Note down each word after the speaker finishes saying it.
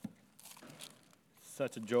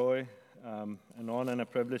Such a joy, an honor, and a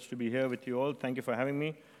privilege to be here with you all. Thank you for having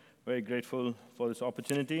me. Very grateful for this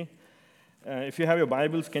opportunity. If you have your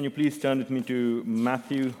Bibles, can you please turn with me to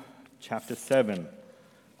Matthew chapter 7.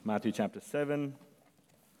 Matthew chapter 7,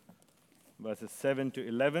 verses 7 to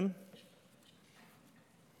 11.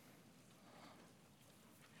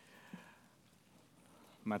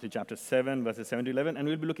 Matthew chapter 7, verses 7 to 11. And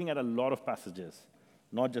we'll be looking at a lot of passages,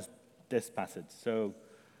 not just this passage. So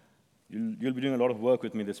you'll be doing a lot of work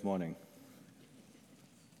with me this morning.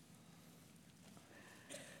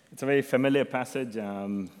 It's a very familiar passage,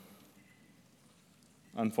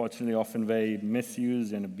 unfortunately often very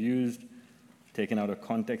misused and abused, taken out of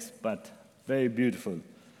context, but very beautiful.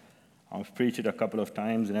 I've preached it a couple of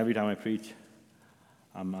times, and every time I preach,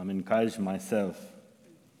 I'm encouraged myself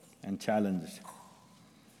and challenged.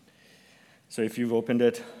 So if you've opened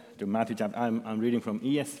it to Matthew chapter, I'm reading from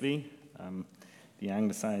ESV, the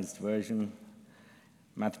anglicized version,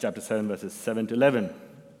 Matthew chapter 7, verses 7 to 11.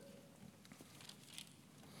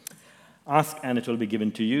 Ask and it will be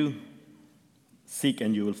given to you. Seek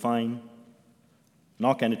and you will find.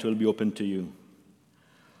 Knock and it will be opened to you.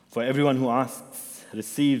 For everyone who asks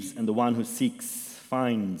receives, and the one who seeks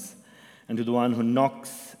finds, and to the one who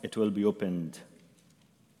knocks it will be opened.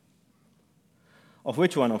 Of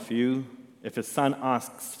which one of you, if his son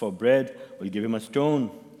asks for bread, will give him a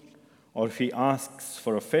stone? Or if he asks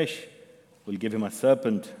for a fish, will give him a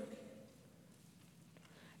serpent?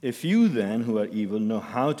 If you then, who are evil, know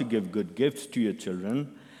how to give good gifts to your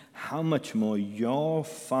children, how much more your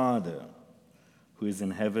Father, who is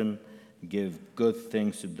in heaven, give good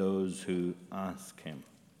things to those who ask him.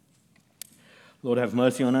 Lord, have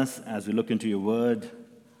mercy on us as we look into your word.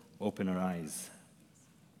 Open our eyes.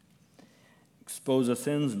 Expose our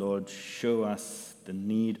sins, Lord. Show us the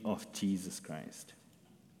need of Jesus Christ.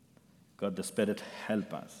 God, the Spirit,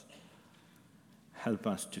 help us. Help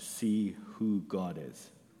us to see who God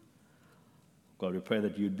is. God, we pray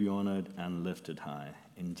that you'd be honored and lifted high.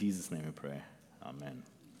 In Jesus' name we pray. Amen.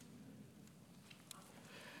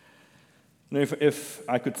 Now, if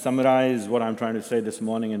I could summarize what I'm trying to say this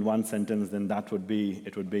morning in one sentence, then it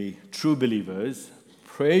would be true believers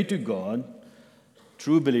pray to God.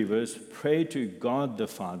 True believers pray to God the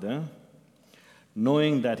Father,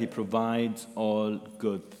 knowing that he provides all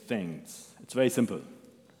good things. It's very simple.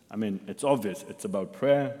 I mean, it's obvious. It's about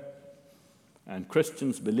prayer. And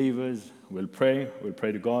Christians, believers, will pray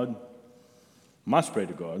to God, must pray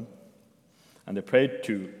to God. And they pray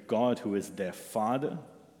to God who is their Father.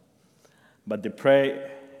 But they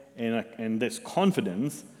pray in this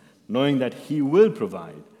confidence, knowing that he will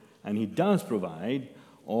provide, and he does provide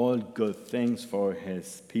all good things for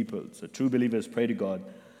his people. So true believers pray to God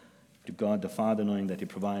the Father, knowing that he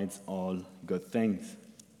provides all good things.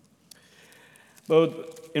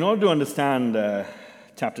 But in order to understand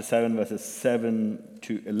chapter 7, verses 7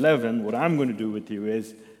 to 11, what I'm going to do with you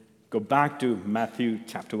is go back to Matthew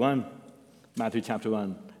chapter 1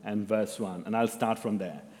 and verse 1, and I'll start from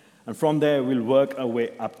there. And from there, we'll work our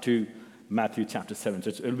way up to Matthew chapter 7. So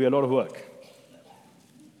it'll be a lot of work.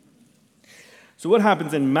 So what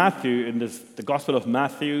happens in Matthew, in the Gospel of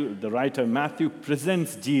Matthew, the writer Matthew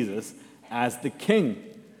presents Jesus as the king.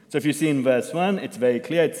 So if you see in verse 1, it's very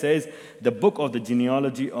clear. It says, the book of the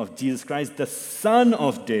genealogy of Jesus Christ, the son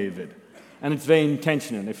of David. And it's very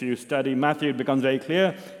intentional. If you study Matthew, it becomes very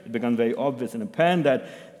clear, it becomes very obvious and apparent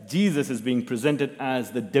that Jesus is being presented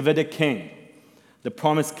as the Davidic king, the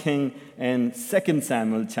promised king in 2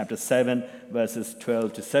 Samuel chapter 7, verses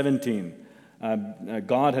 12 to 17.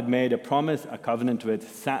 God had made a promise, a covenant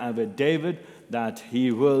with David, that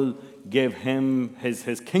he will give him,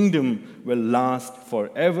 his kingdom will last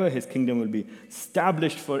forever, his kingdom will be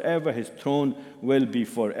established forever, his throne will be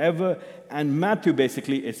forever. And Matthew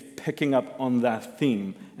basically is picking up on that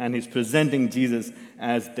theme, and he's presenting Jesus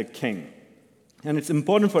as the king. And it's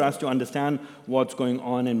important for us to understand what's going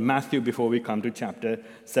on in Matthew before we come to chapter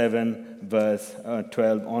 7, verse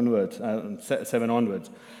 12 onwards, 7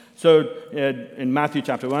 onwards. So in Matthew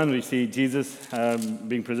chapter 1, we see Jesus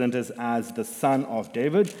being presented as the son of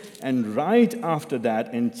David. And right after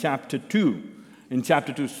that, in chapter 2,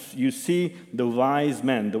 you see the wise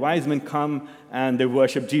men. The wise men come and they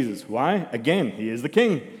worship Jesus. Why? Again, he is the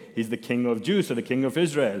king. He's the king of Jews, so the king of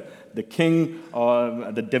Israel. The king,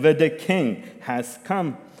 or the Davidic king, has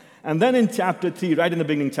come. And then in chapter 3, right in the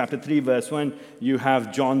beginning, chapter 3, verse 1, you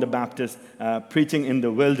have John the Baptist preaching in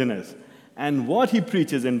the wilderness. And what he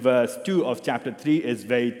preaches in verse 2 of chapter 3 is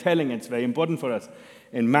very telling. It's very important for us.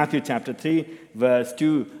 In Matthew chapter 3, verse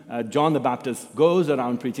 2, John the Baptist goes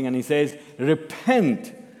around preaching and he says,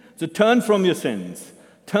 repent. So turn from your sins.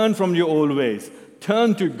 Turn from your old ways.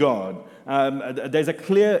 Turn to God. There's a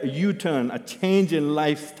clear U-turn, a change in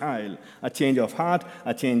lifestyle, a change of heart,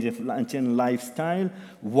 a change in lifestyle.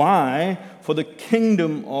 Why? For the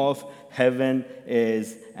kingdom of heaven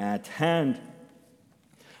is at hand.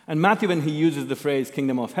 And Matthew, when he uses the phrase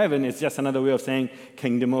kingdom of heaven, it's just another way of saying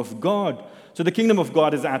kingdom of God. So the kingdom of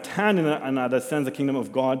God is at hand in another sense. The kingdom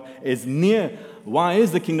of God is near. Why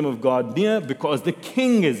is the kingdom of God near? Because the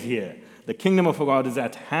king is here. The kingdom of God is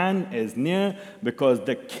at hand, is near, because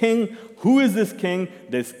the king, who is this king?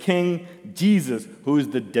 This king, Jesus, who is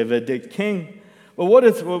the Davidic king.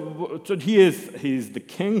 But so he's the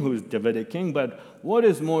king who is Davidic king, but what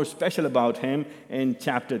is more special about him in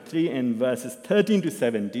chapter 3 in verses 13 to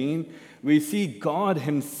 17, we see God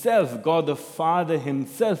himself, God the Father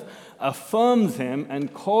himself, affirms him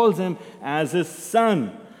and calls him as his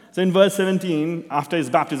son. So in verse 17, after his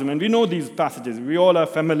baptism, and we know these passages, we all are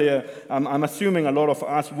familiar. I'm assuming a lot of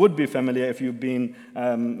us would be familiar if you've been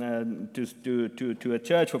to a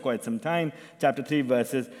church for quite some time. Chapter 3,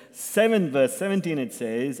 verse 17, it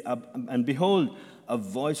says, and behold, a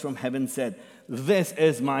voice from heaven said, "This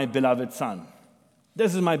is my beloved son.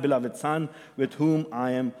 This is my beloved son with whom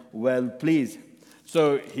I am well pleased."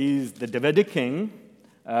 So he's the Davidic king,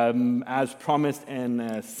 as promised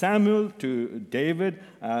in Samuel to David,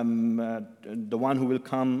 the one who will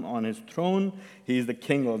come on his throne. He's the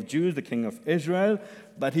king of Jews, the king of Israel,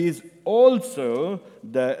 but he's also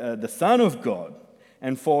the Son of God.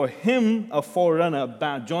 And for him, a forerunner,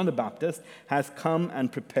 John the Baptist, has come and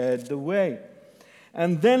prepared the way.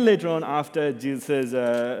 And then later on, after Jesus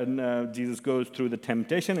goes through the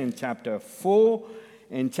temptation in chapter 4,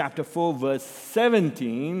 verse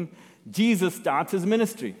 17, Jesus starts his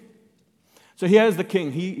ministry. So here's the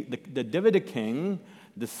king, the Davidic king,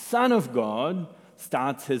 the Son of God,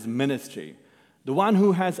 starts his ministry. The one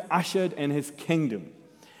who has ushered in his kingdom.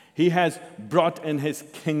 He has brought in his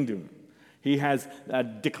kingdom. He is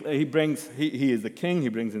the king, he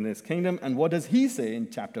brings in his kingdom. And what does he say in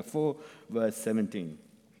chapter 4, verse 17?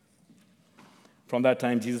 From that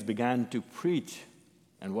time, Jesus began to preach.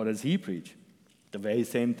 And what does he preach? The very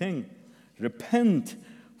same thing. Repent,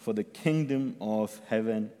 for the kingdom of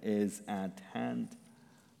heaven is at hand.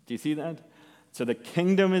 Do you see that? So the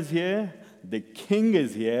kingdom is here, the king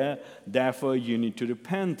is here, therefore you need to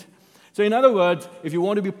repent. So in other words, if you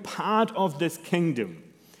want to be part of this kingdom,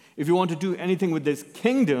 if you want to do anything with this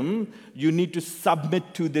kingdom, you need to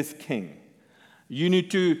submit to this king. You need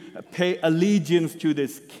to pay allegiance to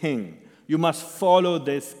this king. You must follow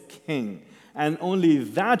this king. And only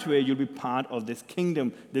that way you'll be part of this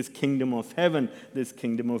kingdom of heaven, this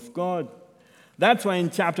kingdom of God. That's why in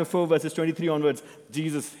chapter 4, verses 23 onwards,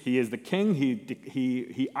 Jesus, he is the king.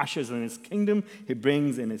 He ushers in his kingdom. He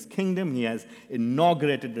brings in his kingdom. He has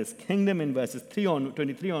inaugurated this kingdom. In verses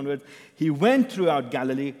 23 onwards, he went throughout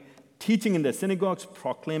Galilee, teaching in the synagogues,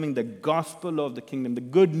 proclaiming the gospel of the kingdom, the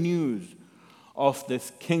good news of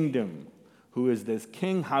this kingdom. Who is this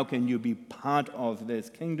king? How can you be part of this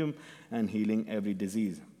kingdom? And healing every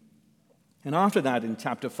disease. And after that, in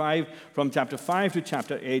chapter 5, from chapter 5 to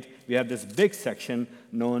chapter 8, we have this big section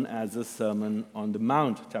known as the Sermon on the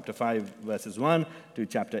Mount. Chapter 5, verses 1 to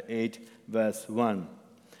chapter 8, verse 1.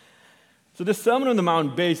 So the Sermon on the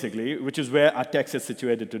Mount, basically, which is where our text is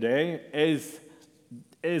situated today, is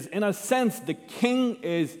in a sense, the king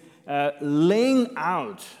is laying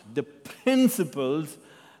out the principles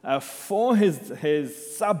for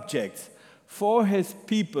his subjects, for his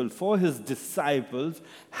people, for his disciples,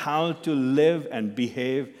 how to live and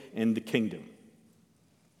behave in the kingdom.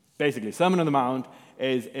 Basically, Sermon on the Mount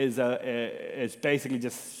is basically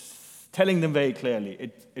just telling them very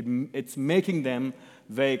clearly. It's making them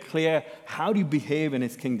very clear, how do you behave in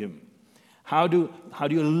his kingdom? How do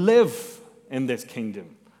you live in this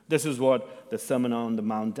kingdom? This is what the Sermon on the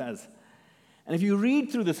Mount does. And if you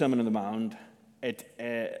read through the Sermon on the Mount,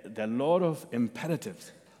 there are a lot of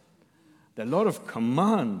imperatives. There are a lot of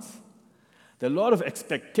commands. There are a lot of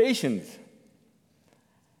expectations.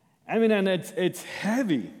 I mean, and it's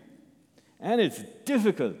heavy. And it's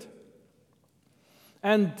difficult.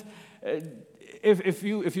 And if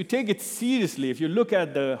you take it seriously, if you look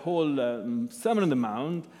at the whole Sermon on the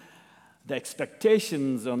Mount, the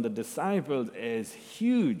expectations on the disciples is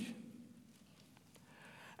huge.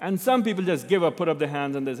 And some people just give up, put up their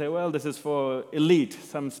hands, and they say, well, this is for elite,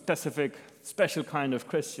 some special kind of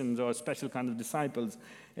Christians or special kind of disciples.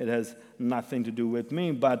 It has nothing to do with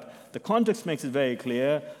me. But the context makes it very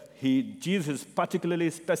clear. Jesus is particularly,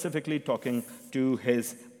 specifically talking to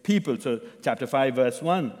his people. So chapter 5, verse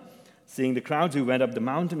 1, seeing the crowds, he went up the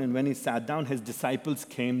mountain, and when he sat down, his disciples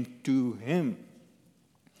came to him.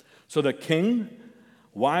 So the king,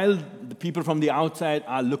 while the people from the outside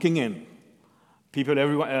are looking in, People,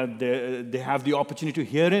 everyone, they have the opportunity to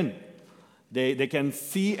hear in. They can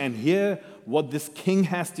see and hear what this king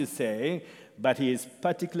has to say, but he is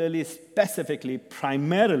particularly, specifically,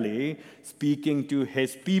 primarily speaking to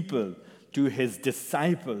his people, to his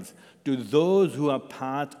disciples, to those who are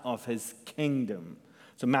part of his kingdom.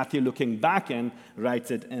 So Matthew, looking back and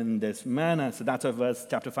writes it in this manner. So that's why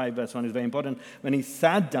chapter 5, verse 1 is very important. When he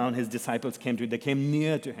sat down, his disciples came to him. They came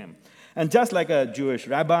near to him. And just like a Jewish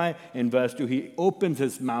rabbi, in verse 2, he opens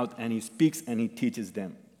his mouth and he speaks and he teaches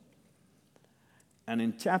them. And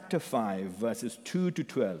in chapter 5, verses 2 to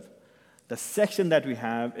 12, the section that we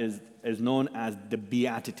have is known as the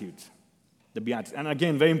Beatitudes. The Beatitudes. And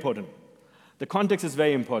again, very important. The context is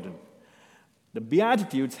very important. The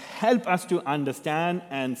Beatitudes help us to understand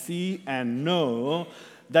and see and know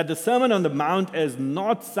that the Sermon on the Mount is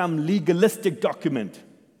not some legalistic document.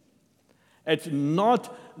 It's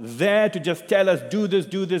not there to just tell us, do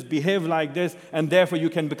this, behave like this, and therefore you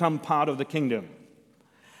can become part of the kingdom.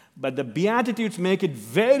 But the Beatitudes make it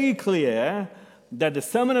very clear that the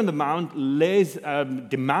Sermon on the Mount lays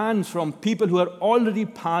demands from people who are already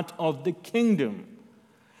part of the kingdom.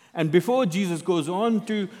 And before Jesus goes on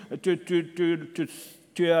to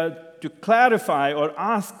clarify or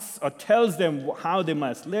asks or tells them how they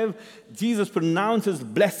must live, Jesus pronounces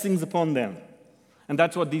blessings upon them. And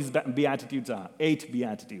that's what these Beatitudes are, 8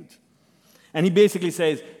 Beatitudes. And he basically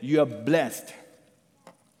says, you are blessed.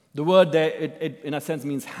 The word there, it in a sense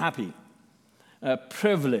means happy,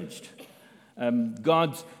 privileged.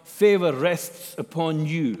 God's favor rests upon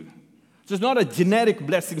you. So it's not a generic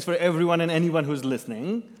blessings for everyone and anyone who's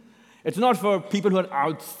listening. It's not for people who are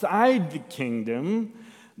outside the kingdom,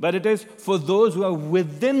 but it is for those who are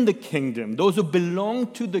within the kingdom, those who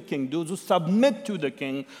belong to the king, those who submit to the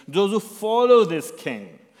king, those who follow this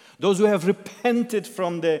king, those who have repented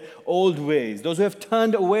from their old ways, those who have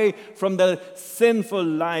turned away from their sinful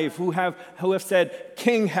life, who have said,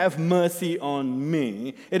 King, have mercy on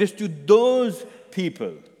me. It is to those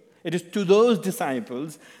people, it is to those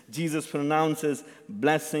disciples, Jesus pronounces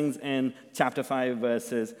blessings in chapter 5,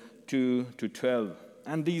 verses 2 to 12.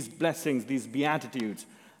 And these blessings, these Beatitudes,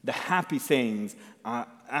 the happy sayings are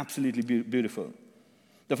absolutely beautiful.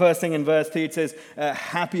 The first thing in verse 3, it says,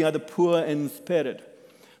 happy are the poor in spirit.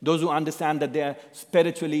 Those who understand that they are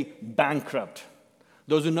spiritually bankrupt.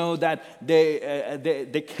 Those who know that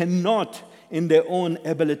they cannot, in their own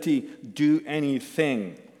ability, do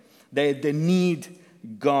anything. They need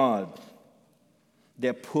God.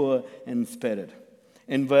 They're poor in spirit.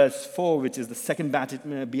 In verse 4, which is the second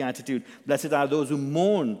beatitude, blessed are those who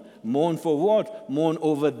mourn. Mourn for what? Mourn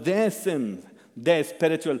over their sins, their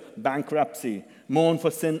spiritual bankruptcy. Mourn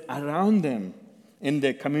for sin around them, in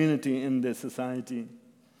their community, in their society.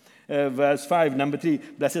 Verse 5, number 3,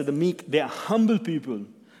 blessed are the meek. They are humble people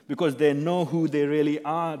because they know who they really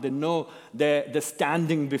are. They know they're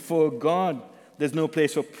standing before God. There's no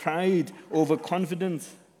place for pride,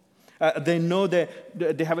 overconfidence. They know they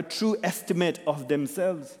have a true estimate of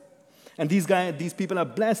themselves. And these people are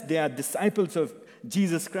blessed. They are disciples of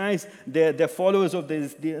Jesus Christ. They're followers of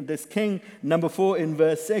this king. Number 4 in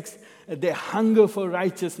verse 6, they hunger for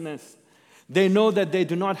righteousness. They know that they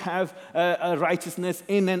do not have a righteousness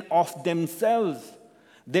in and of themselves.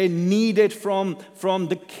 They need it from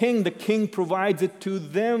the king. The king provides it to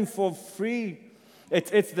them for free.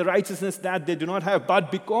 It's the righteousness that they do not have,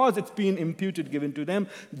 but because it's been imputed, given to them,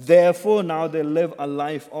 therefore now they live a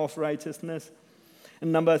life of righteousness.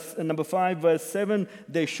 And number 5, verse 7,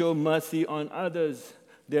 they show mercy on others.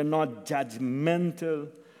 They're not judgmental.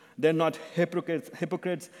 They're not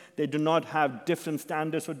hypocrites. They do not have different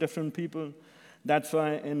standards for different people. That's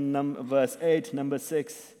why in verse 8, number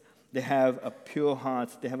 6, they have a pure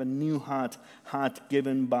heart. They have a new heart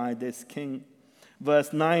given by this king.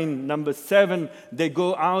 Verse 9, number 7, they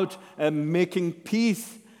go out making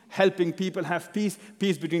peace, helping people have peace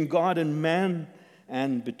between God and man,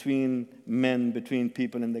 and between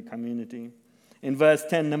people in the community. In verse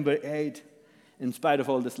 10, number 8, in spite of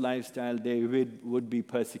all this lifestyle, they would be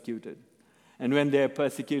persecuted. And when they are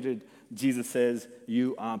persecuted, Jesus says,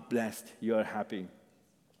 you are blessed, you are happy.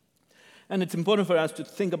 And it's important for us to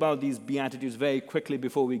think about these Beatitudes very quickly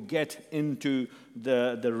before we get into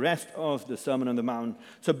the rest of the Sermon on the Mount.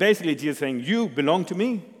 So basically, Jesus is saying, you belong to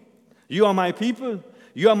me. You are my people.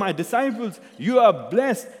 You are my disciples. You are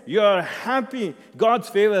blessed. You are happy. God's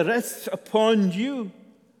favor rests upon you.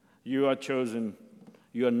 You are chosen.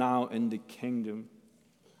 You are now in the kingdom.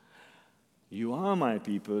 You are my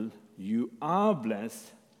people. You are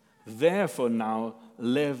blessed. Therefore now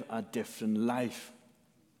live a different life.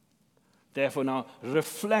 Therefore now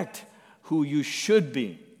reflect who you should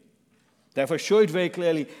be. Therefore, show it very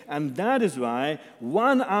clearly. And that is why,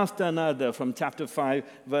 one after another, from chapter 5,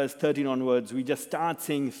 verse 13 onwards, we just start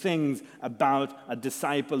seeing things about a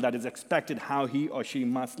disciple that is expected, how he or she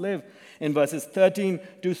must live. In verses 13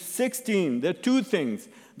 to 16, there are two things: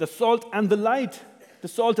 the salt and the light. The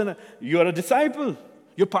salt and you're a disciple.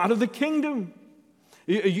 You're part of the kingdom.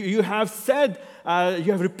 You have said,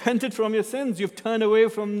 you have repented from your sins. You've turned away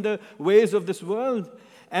from the ways of this world.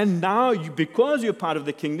 And now, because you're part of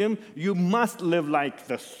the kingdom, you must live like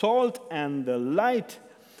the salt and the light.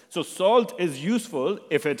 So salt is useful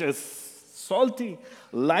if it is salty.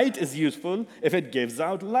 Light is useful if it gives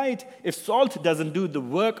out light. If salt doesn't do the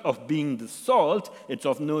work of being the salt, it's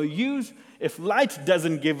of no use. If light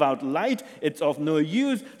doesn't give out light, it's of no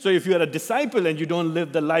use. So if you're a disciple and you don't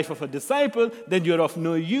live the life of a disciple, then you're of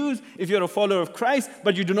no use. If you're a follower of Christ,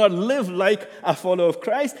 but you do not live like a follower of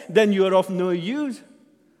Christ, then you're of no use.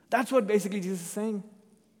 That's what basically Jesus is saying.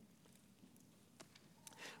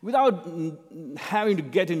 Without having to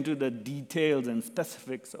get into the details and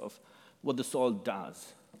specifics of what the salt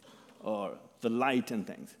does or the light and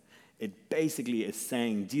things, it basically is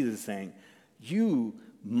saying, Jesus is saying, you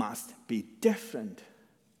must be different.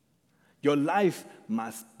 Your life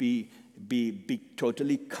must be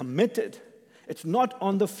totally committed. It's not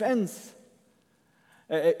on the fence.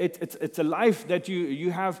 It's a life that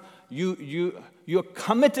you're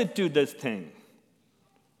committed to this thing.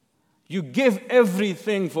 You give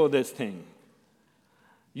everything for this thing.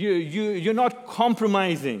 You're not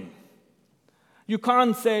compromising. You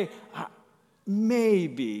can't say,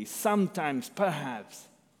 maybe, sometimes, perhaps,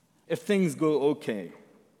 if things go okay.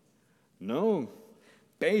 No.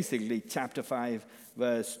 Basically, chapter 5,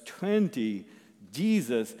 verse 20,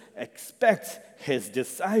 Jesus expects his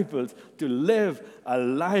disciples to live a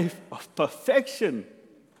life of perfection.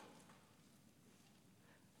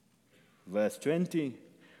 Verse 20,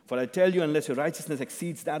 for I tell you, unless your righteousness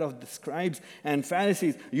exceeds that of the scribes and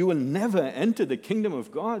Pharisees, you will never enter the kingdom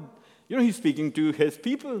of God. He's speaking to his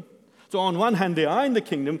people. So on one hand, they are in the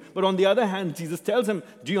kingdom, but on the other hand, Jesus tells them,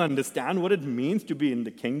 do you understand what it means to be in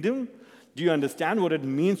the kingdom? Do you understand what it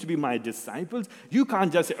means to be my disciples? You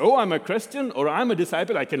can't just say, oh, I'm a Christian or I'm a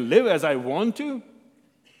disciple. I can live as I want to.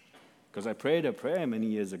 Because I prayed a prayer many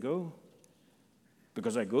years ago.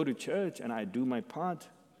 Because I go to church and I do my part.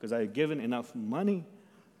 Because I've given enough money.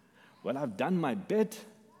 Well, I've done my bit.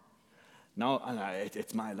 Now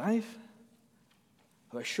it's my life.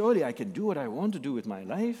 Well, surely I can do what I want to do with my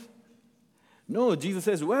life. No, Jesus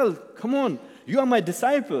says, well, come on, you are my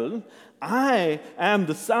disciple. I am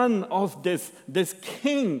the son of this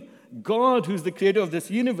king, God, who's the creator of this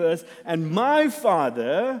universe, and my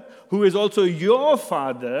Father, who is also your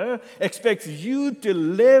Father, expects you to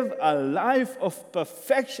live a life of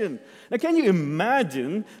perfection. Now, can you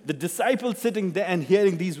imagine the disciple sitting there and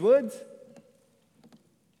hearing these words?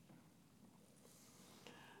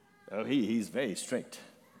 Oh, he's very strict.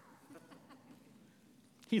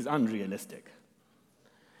 He's unrealistic.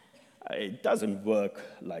 It doesn't work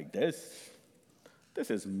like this. This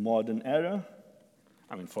is modern era.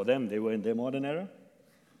 For them, they were in their modern era.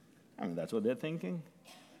 That's what they're thinking.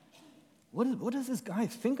 What does this guy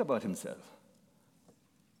think about himself?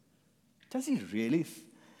 Does he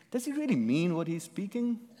really mean what he's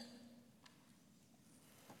speaking?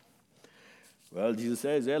 Well, Jesus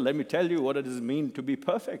says, let me tell you what it does mean to be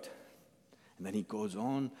perfect. And then he goes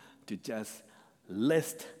on to just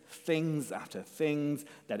list things after things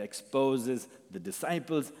that exposes the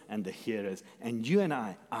disciples and the hearers. And you and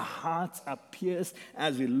I, our hearts are pierced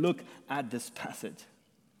as we look at this passage.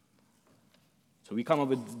 So we come up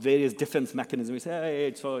with various defense mechanisms. We say, hey,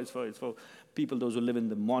 it's for people, those who live in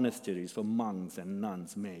the monasteries, for monks and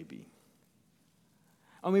nuns, maybe.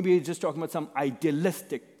 Or maybe he's just talking about some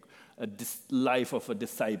idealistic life of a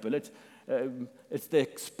disciple. It's the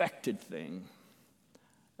expected thing.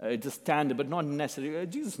 It's a standard, but not necessary.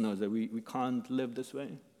 Jesus knows that we can't live this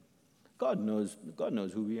way. God knows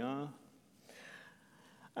who we are.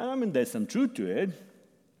 There's some truth to it,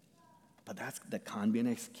 but that can't be an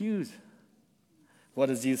excuse. What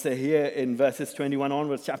does Jesus say here in verses 21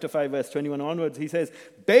 onwards, chapter 5, verse 21 onwards? He says,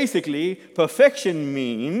 basically, perfection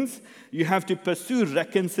means you have to pursue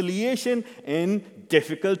reconciliation in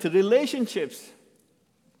difficult relationships.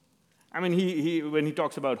 When he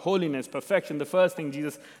talks about holiness, perfection, the first thing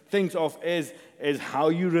Jesus thinks of is how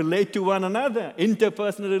you relate to one another,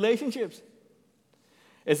 interpersonal relationships.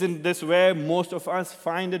 Isn't this where most of us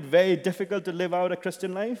find it very difficult to live out a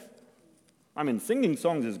Christian life? Singing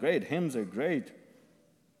songs is great, hymns are great.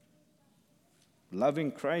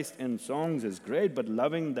 Loving Christ in songs is great, but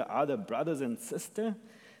loving the other brothers and sisters,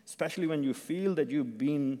 especially when you feel that you've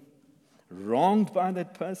been wronged by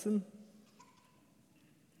that person,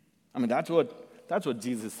 I mean, that's what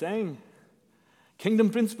Jesus is saying. Kingdom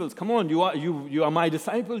principles. Come on, you are my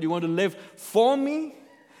disciple. You want to live for me?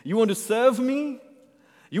 You want to serve me?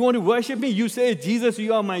 You want to worship me? You say, Jesus,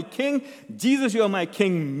 you are my king. Jesus, you are my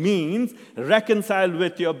king means reconcile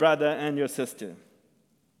with your brother and your sister.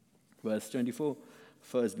 Verse 24,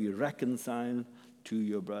 first be reconciled to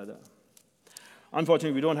your brother.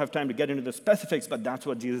 Unfortunately, we don't have time to get into the specifics, but that's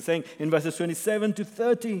what Jesus is saying. In verses 27 to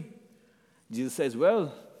 30, Jesus says,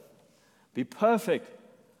 well, be perfect.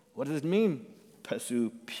 What does it mean?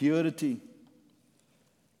 Pursue purity.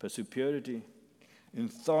 Pursue purity in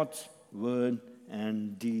thoughts, word,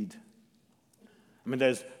 and deed. I mean,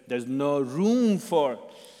 there's no room for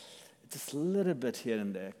just a little bit here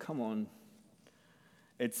and there. Come on.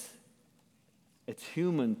 It's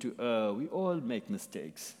human to err. We all make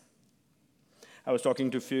mistakes. I was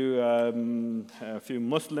talking to a few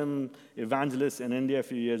Muslim evangelists in India a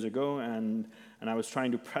few years ago, and I was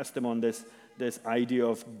trying to press them on this idea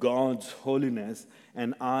of God's holiness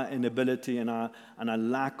and our inability and our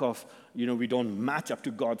lack of, we don't match up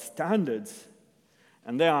to God's standards.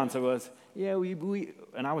 And their answer was, yeah, we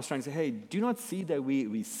and I was trying to say, hey, do you not see that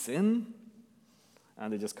we sin?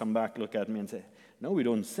 And they just come back, look at me and say, no, we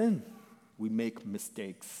don't sin. We make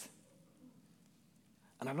mistakes.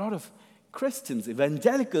 And a lot of Christians,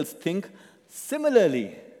 evangelicals, think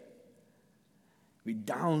similarly. We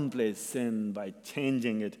downplay sin by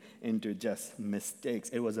changing it into just mistakes.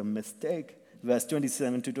 It was a mistake. Verse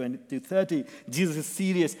 27 to 30, Jesus is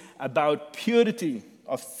serious about purity,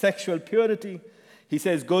 of sexual purity. He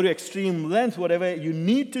says, go to extreme lengths, whatever you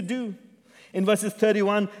need to do. In verses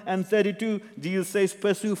 31 and 32, Jesus says,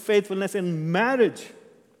 pursue faithfulness in marriage.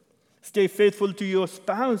 Stay faithful to your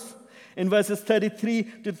spouse. In verses 33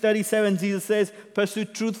 to 37, Jesus says, pursue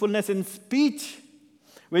truthfulness in speech.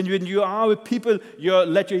 When you are with people,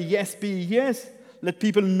 let your yes be yes. Let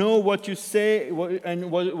people know what you say and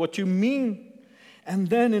what you mean. And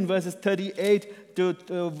then in verses 38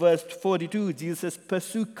 to verse 42, Jesus says,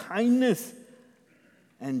 pursue kindness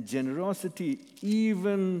and generosity,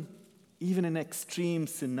 even in extreme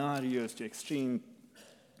scenarios, to extreme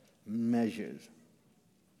measures.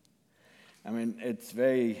 I mean,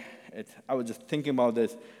 I was just thinking about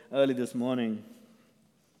this early this morning.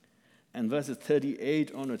 And verses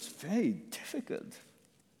 38 on, it's very difficult.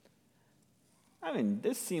 I mean,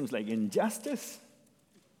 this seems like injustice.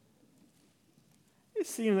 It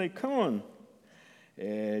seems like, come on.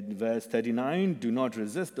 In verse 39, do not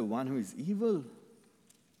resist the one who is evil.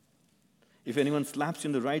 If anyone slaps you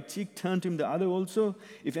on the right cheek, turn to him the other also.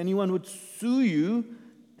 If anyone would sue you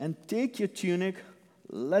and take your tunic,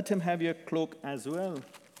 let him have your cloak as well.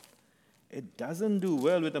 It doesn't do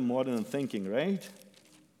well with the modern thinking, right?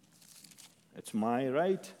 It's my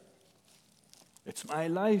right. It's my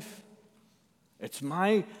life. It's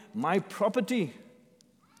my property.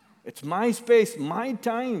 It's my space, my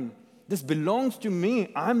time. This belongs to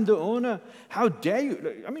me. I'm the owner. How dare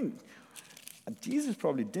you? I mean, Jesus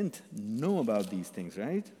probably didn't know about these things,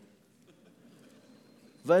 right?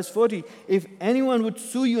 Verse 40, if anyone would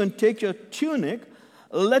sue you and take your tunic,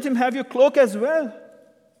 let him have your cloak as well.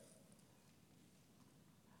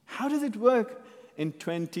 How does it work in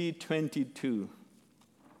 2022?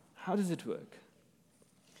 How does it work?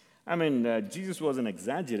 I mean, Jesus wasn't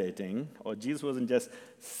exaggerating, or Jesus wasn't just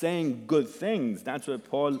saying good things. That's what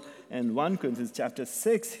Paul in 1 Corinthians chapter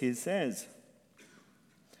 6, he says.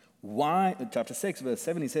 Chapter 6, verse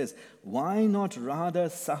 7, he says, why not rather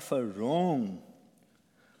suffer wrong?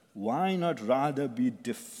 Why not rather be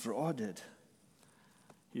defrauded?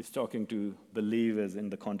 He's talking to believers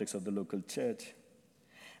in the context of the local church.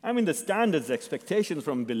 I mean, the standards, expectations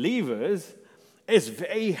from believers is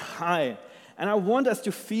very high. And I want us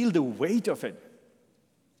to feel the weight of it.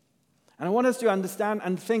 And I want us to understand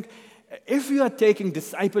and think, if we are taking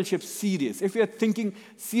discipleship serious, if we are thinking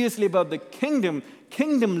seriously about the kingdom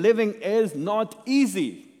living is not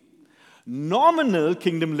easy. Nominal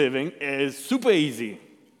kingdom living is super easy.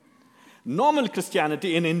 Normal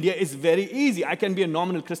Christianity in India is very easy. I can be a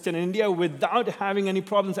nominal Christian in India without having any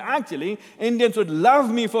problems. Actually, Indians would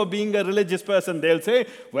love me for being a religious person. They'll say,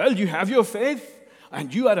 well, you have your faith,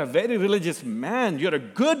 and you are a very religious man. You're a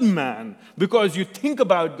good man because you think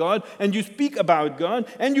about God, and you speak about God,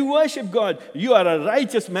 and you worship God. You are a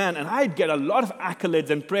righteous man, and I'd get a lot of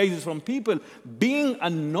accolades and praises from people. Being a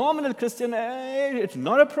nominal Christian, it's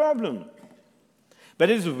not a problem.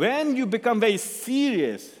 But it's when you become very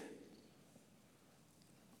serious.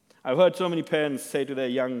 I've heard so many parents say to their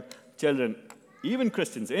young children, even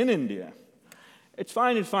Christians in India, it's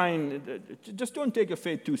fine, just don't take your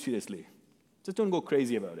faith too seriously. Just don't go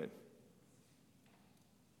crazy about it.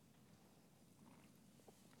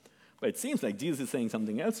 But it seems like Jesus is saying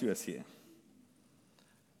something else to us here.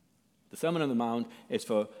 The Sermon on the Mount is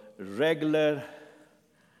for regular,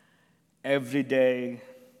 everyday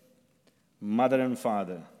mother and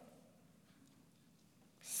father,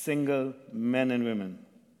 single men and women,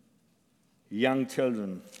 young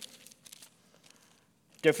children,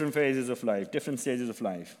 different phases of life, different stages of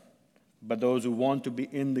life, but those who want to be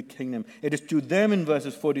in the kingdom. It is to them in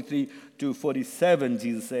verses 43 to 47,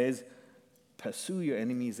 Jesus says, pursue your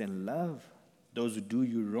enemies in love. Those who do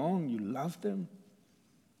you wrong, you love them.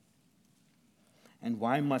 And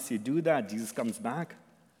why must you do that? Jesus comes back.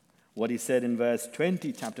 What he said in verse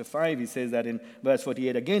 20, chapter 5, he says that in verse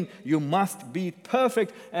 48 again, you must be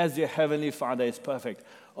perfect as your heavenly Father is perfect.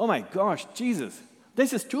 Oh my gosh, Jesus,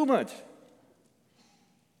 this is too much.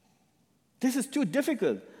 This is too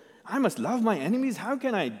difficult. I must love my enemies. How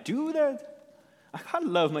can I do that? I can't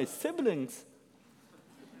love my siblings.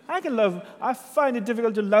 I find it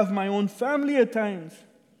difficult to love my own family at times.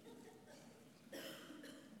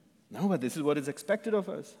 No, but this is what is expected of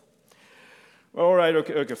us. All right,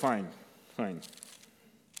 okay, fine. Do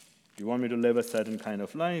you want me to live a certain kind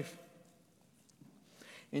of life?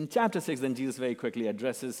 In chapter 6, then Jesus very quickly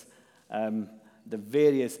addresses the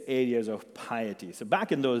various areas of piety. So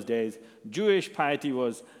back in those days, Jewish piety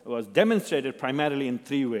was demonstrated primarily in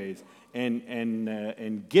three ways: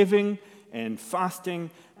 in giving, in fasting,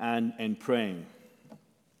 and in praying.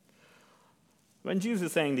 When Jesus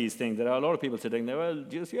is saying these things, there are a lot of people sitting there, well,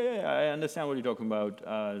 Jesus, yeah, I understand what you're talking about,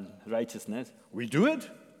 righteousness. We do it.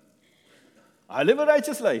 I live a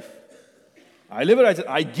righteous life.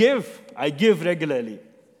 I give regularly.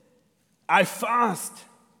 I fast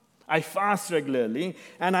regularly,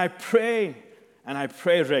 and I pray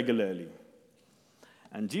regularly.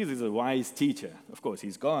 And Jesus is a wise teacher. Of course,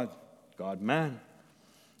 he's God man.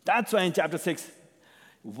 That's why in chapter 6,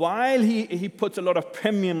 while he puts a lot of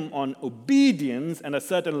premium on obedience and a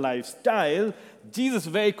certain lifestyle, Jesus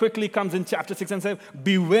very quickly comes in chapter 6 and says,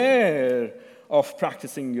 beware of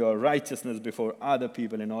practicing your righteousness before other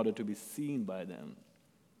people in order to be seen by them.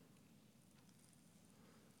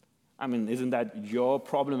 I mean, isn't that your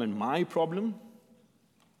problem and my problem?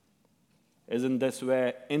 Isn't this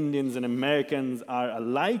where Indians and Americans are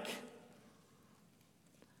alike?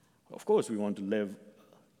 Of course, we want to live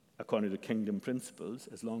according to kingdom principles,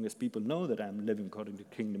 as long as people know that I'm living according to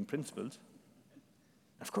kingdom principles.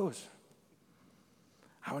 Of course.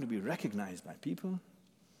 I want to be recognized by people.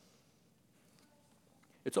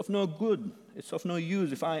 It's of no good. It's of no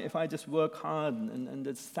use if I just work hard and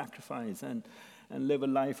just sacrifice and live a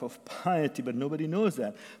life of piety, but nobody knows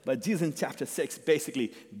that. But Jesus in chapter 6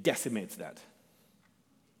 basically decimates that.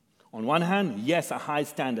 On one hand, yes, a high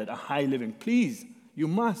standard, a high living. Please, you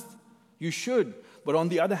must, you should. But on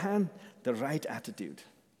the other hand, the right attitude.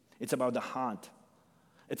 It's about the heart.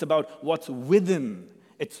 It's about what's within.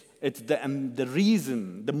 It's the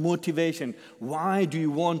reason, the motivation. Why do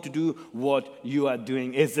you want to do what you are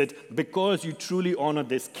doing? Is it because you truly honor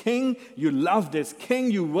this king? You love this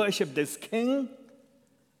king? You worship this king?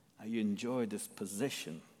 Or you enjoy this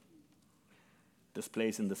position, this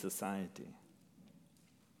place in the society?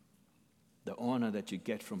 The honor that you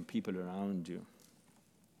get from people around you.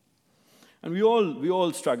 And we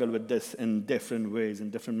all struggle with this in different ways, in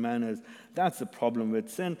different manners. That's the problem with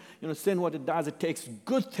sin. Sin, what it does, it takes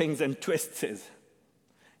good things and twists it.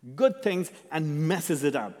 Good things and messes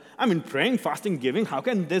it up. I mean, praying, fasting, giving, how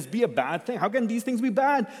can this be a bad thing? How can these things be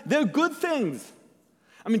bad? They're good things.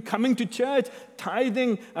 I mean, coming to church,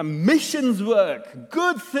 tithing, missions work,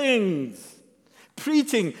 good things.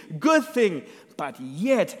 Preaching, good thing. But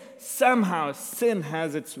yet, somehow, sin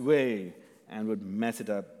has its way and would mess it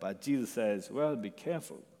up. But Jesus says, well, be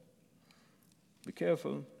careful. Be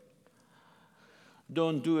careful.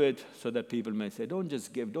 Don't do it so that people may say, don't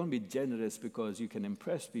just give, don't be generous because you can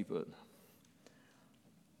impress people.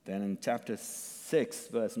 Then in chapter 6,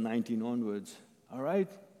 verse 19 onwards, all right,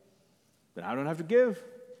 then I don't have to give.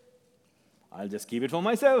 I'll just keep it for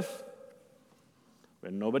myself.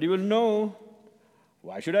 When nobody will know,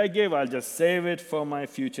 why should I give? I'll just save it for my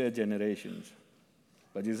future generations.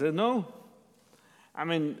 But Jesus says, no. I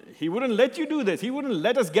mean, he wouldn't let you do this. He wouldn't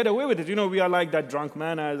let us get away with it. We are like that drunk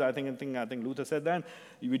man, as I think Luther said that.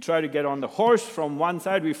 We try to get on the horse from one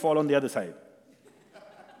side, we fall on the other side.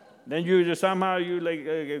 Then you just somehow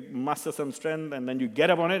muster some strength, and then you get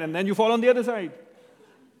up on it, and then you fall on the other side.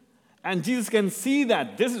 And Jesus can see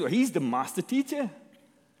that. He's the master teacher.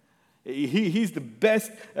 He's the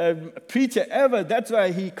best preacher ever. That's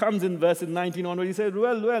why he comes in verses 19 onward. He says,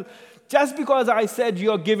 well, just because I said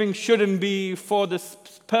your giving shouldn't be for the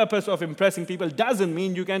purpose of impressing people doesn't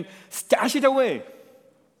mean you can stash it away.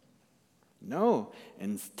 No,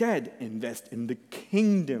 instead, invest in the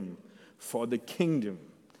kingdom for the kingdom.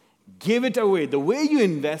 Give it away. The way you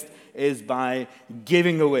invest is by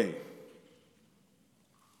giving away.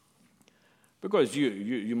 Because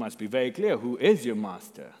you must be very clear, who is your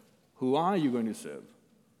master? Who are you going to serve?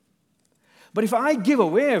 But if I give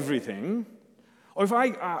away everything, or if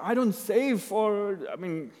I don't save for,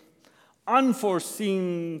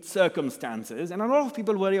 unforeseen circumstances, and a lot of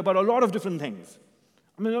people worry about a lot of different things.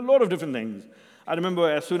 A lot of different things. I remember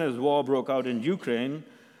as soon as war broke out in Ukraine,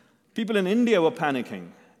 people in India were panicking.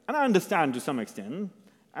 And I understand to some extent.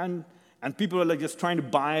 And people were just trying to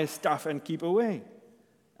buy stuff and keep away.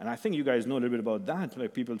 And I think you guys know a little bit about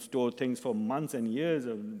that. People store things for months and years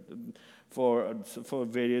for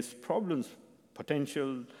various problems,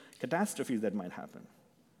 potential catastrophes that might happen.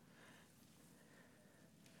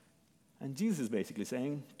 And Jesus is basically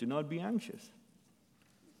saying, do not be anxious.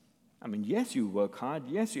 Yes, you work hard.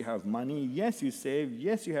 Yes, you have money. Yes, you save.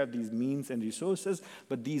 Yes, you have these means and resources.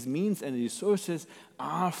 But these means and resources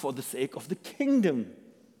are for the sake of the kingdom.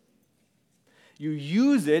 You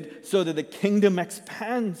use it so that the kingdom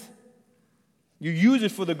expands. You use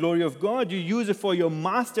it for the glory of God. You use it for your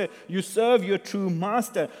master. You serve your true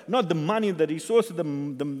master. Not the money, the resources,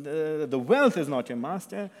 the wealth is not your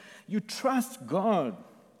master. You trust God.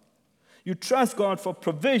 You trust God for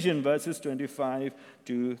provision, verses 25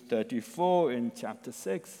 to 34 in chapter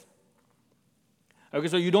 6. Okay,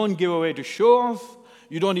 so you don't give away to show off.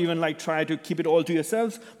 You don't even try to keep it all to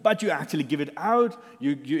yourselves, but you actually give it out.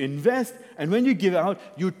 You invest, and when you give out,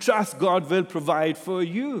 you trust God will provide for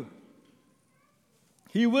you.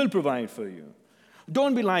 He will provide for you.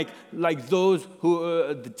 Don't be like those who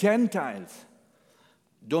are the Gentiles.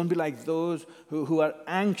 Don't be like those who are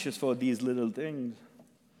anxious for these little things.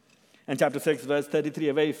 In chapter 6, verse 33,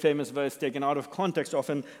 a very famous verse taken out of context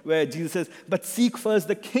often, where Jesus says, but seek first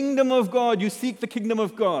the kingdom of God. You seek the kingdom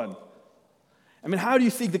of God. How do you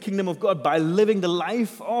seek the kingdom of God? By living the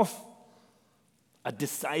life of a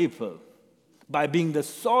disciple. By being the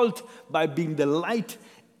salt, by being the light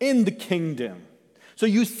in the kingdom. So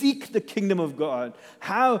you seek the kingdom of God.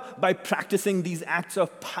 How? By practicing these acts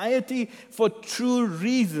of piety for true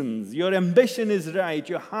reasons. Your ambition is right.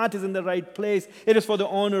 Your heart is in the right place. It is for the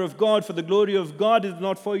honor of God, for the glory of God. It is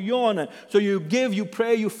not for your honor. So you give, you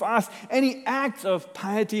pray, you fast. Any acts of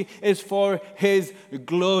piety is for His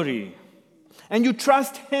glory. And you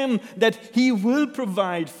trust Him that He will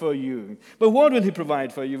provide for you. But what will He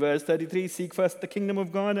provide for you? Verse 33, seek first the kingdom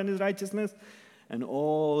of God and His righteousness, and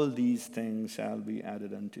all these things shall be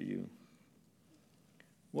added unto you.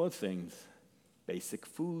 What things? Basic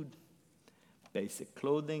food, basic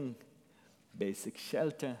clothing, basic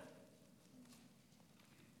shelter.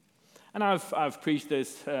 And I've preached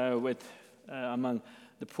this among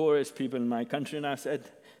the poorest people in my country, and I've said,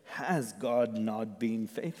 has God not been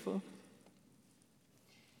faithful?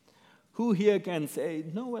 Who here can say,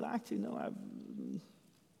 no,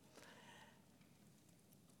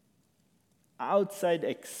 outside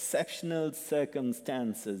exceptional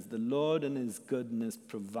circumstances, the Lord in His goodness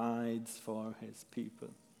provides for His people.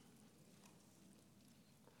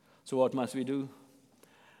 So what must we do?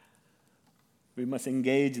 We must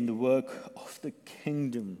engage in the work of the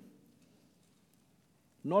kingdom,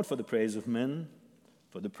 not for the praise of men,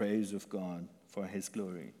 for the praise of God, for His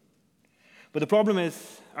glory. But the problem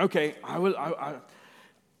is, okay, I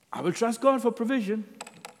will trust God for provision.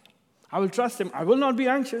 I will trust Him. I will not be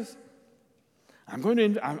anxious. I'm going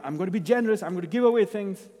to be generous. I'm going to give away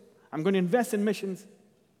things. I'm going to invest in missions.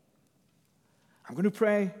 I'm going to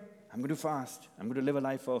pray. I'm going to fast. I'm going to live a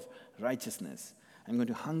life of righteousness. I'm going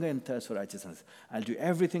to hunger and thirst for righteousness. I'll do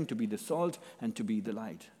everything to be the salt and to be the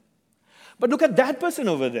light. But look at that person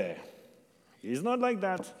over there. He's not like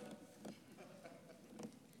that.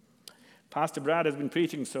 Pastor Brad has been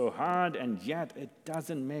preaching so hard, and yet it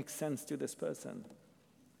doesn't make sense to this person.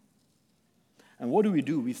 And what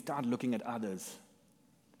do? We start looking at others.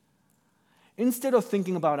 Instead of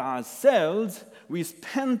thinking about ourselves, we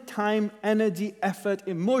spend time, energy, effort,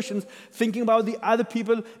 emotions thinking about the other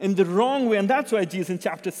people in the wrong way. And that's why Jesus in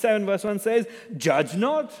chapter 7, verse 1 says, judge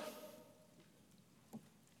not.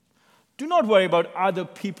 Do not worry about other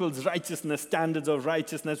people's righteousness, standards of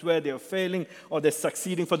righteousness, where they're failing or they're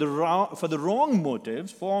succeeding for the wrong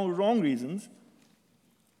motives, for wrong reasons.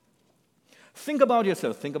 Think about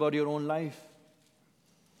yourself. Think about your own life.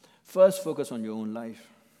 First, focus on your own life.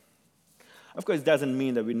 Of course, it doesn't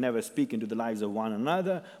mean that we never speak into the lives of one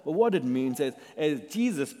another, but what it means is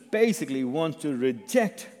Jesus basically wants to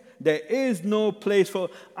reject. There is no place for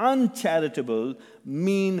uncharitable,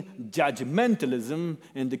 mean judgmentalism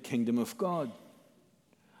in the kingdom of God.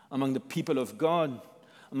 Among the people of God,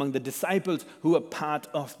 among the disciples who are part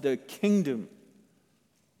of the kingdom.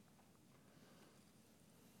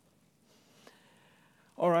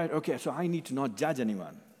 All right, okay, so I need to not judge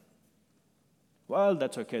anyone. Well,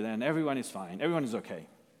 that's okay then. Everyone is fine. Everyone is okay.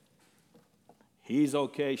 He's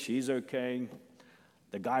okay. She's okay.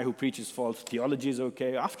 The guy who preaches false theology is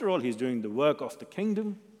okay. After all, he's doing the work of the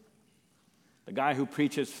kingdom. The guy who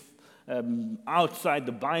preaches outside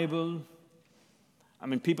the Bible.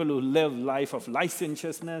 People who live life of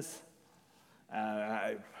licentiousness.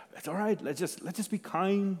 It's all right. Let's just be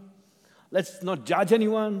kind. Let's not judge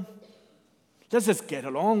anyone. Let's just get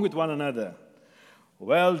along with one another.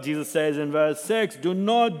 Well, Jesus says in verse 6, do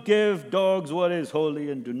not give dogs what is holy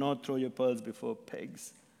and do not throw your pearls before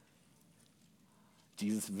pigs.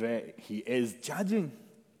 Jesus, he is judging.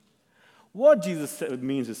 What Jesus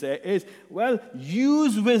means to say is, well,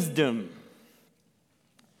 use wisdom.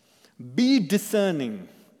 Be discerning.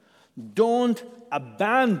 Don't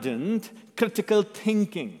abandon critical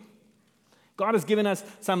thinking. God has given us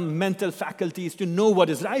some mental faculties to know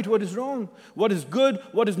what is right, what is wrong, what is good,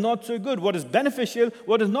 what is not so good, what is beneficial,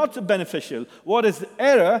 what is not so beneficial, what is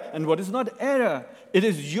error and what is not error. It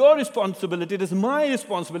is your responsibility, it is my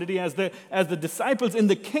responsibility as the disciples in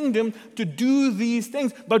the kingdom to do these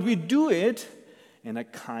things, but we do it in a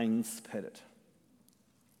kind spirit.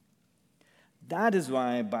 That is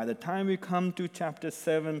why by the time we come to chapter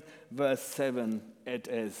 7, verse 7, it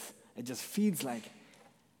just feels like,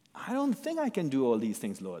 I don't think I can do all these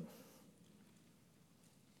things, Lord.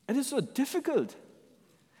 It is so difficult.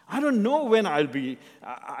 I don't know when I'll be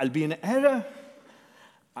in error.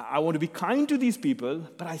 I want to be kind to these people,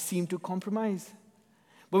 but I seem to compromise.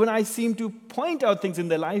 But when I seem to point out things in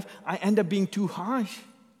their life, I end up being too harsh.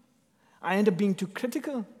 I end up being too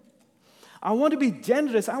critical. I want to be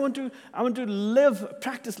generous. I want to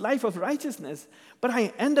practice life of righteousness, but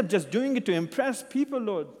I end up just doing it to impress people,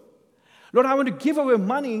 Lord. Lord, I want to give away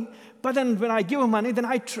money, but then when I give away money, then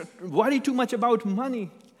I worry too much about money.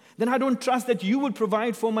 Then I don't trust that you will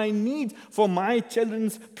provide for my needs, for my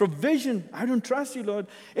children's provision. I don't trust you, Lord.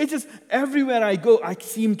 It's just everywhere I go, I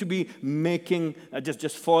seem to be making,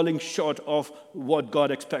 just falling short of what God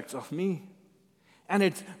expects of me. And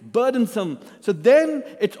it's burdensome. So then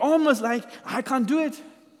it's almost like I can't do it.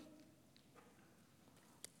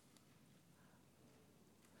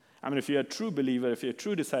 If you're a true believer, if you're a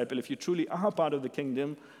true disciple, if you truly are part of the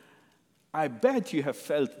kingdom, I bet you have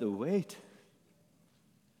felt the weight.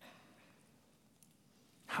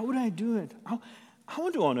 How would I do it? I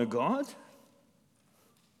want to honor God.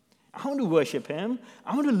 I want to worship Him.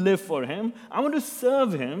 I want to live for Him. I want to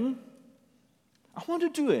serve Him. I want to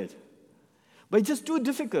do it. But it's just too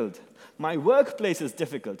difficult. My workplace is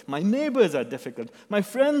difficult. My neighbors are difficult. My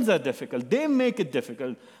friends are difficult. They make it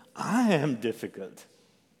difficult. I am difficult.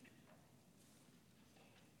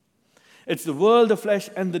 It's the world, the flesh,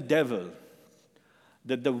 and the devil.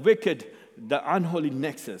 That the wicked, the unholy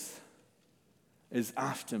nexus is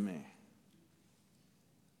after me.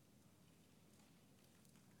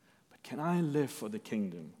 But can I live for the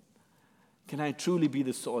kingdom? Can I truly be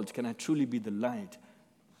the salt? Can I truly be the light?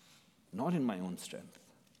 Not in my own strength.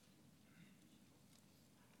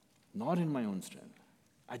 Not in my own strength.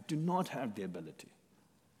 I do not have the ability.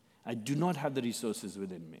 I do not have the resources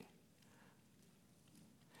within me.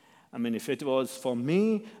 If it was for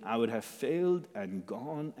me, I would have failed and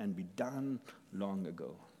gone and be done long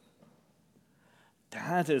ago.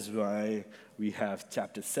 That is why we have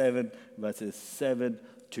chapter 7, verses 7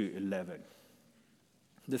 to 11.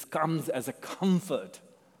 This comes as a comfort.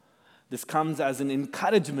 This comes as an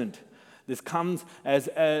encouragement. This comes as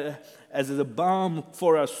a balm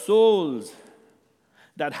for our souls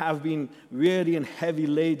that have been weary and heavy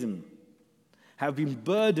laden, have been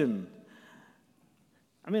burdened.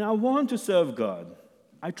 I want to serve God.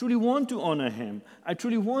 I truly want to honor Him. I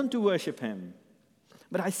truly want to worship Him.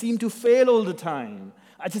 But I seem to fail all the time.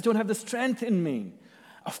 I just don't have the strength in me.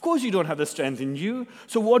 Of course you don't have the strength in you.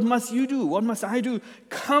 So what must you do? What must I do?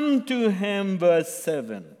 Come to Him, verse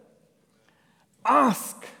 7.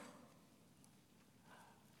 Ask.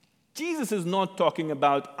 Jesus is not talking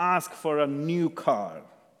about ask for a new car.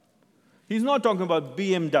 He's not talking about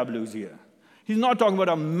BMWs here. He's not talking about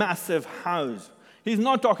a massive house. He's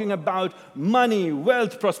not talking about money,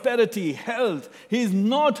 wealth, prosperity, health. He's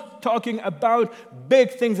not talking about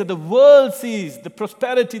big things that the world sees, the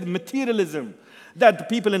prosperity, the materialism, that the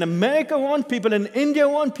people in America want, people in India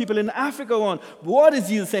want, people in Africa want. What is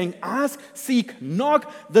Jesus saying? Ask, seek,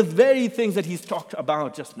 knock, the very things that He's talked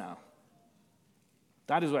about just now.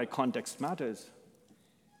 That is why context matters.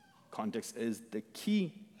 Context is the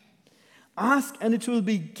key. Ask and it will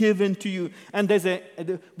be given to you. And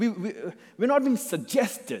we're not being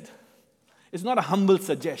suggested. It's not a humble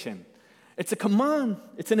suggestion. It's a command.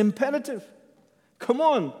 It's an imperative. Come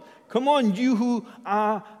on, you who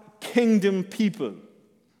are kingdom people.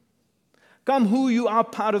 Come, who you are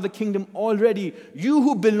part of the kingdom already. You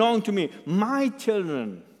who belong to me, my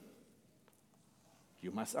children.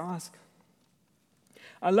 You must ask.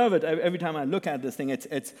 I love it. Every time I look at this thing,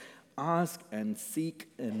 it's ask and seek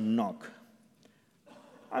and knock.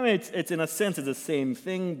 I mean, it's in a sense, it's the same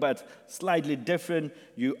thing, but slightly different.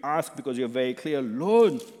 You ask because you're very clear,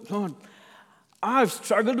 Lord, I've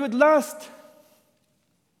struggled with lust.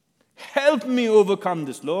 Help me overcome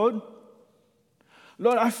this, Lord.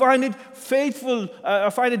 Lord, I find it I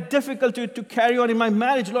find it difficult to carry on in my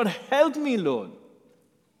marriage. Lord, help me, Lord.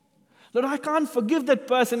 Lord, I can't forgive that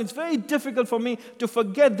person. It's very difficult for me to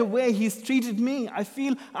forget the way he's treated me. I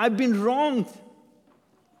feel I've been wronged.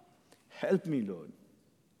 Help me, Lord.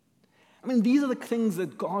 I mean, these are the things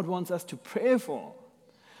that God wants us to pray for,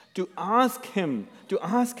 to ask Him, to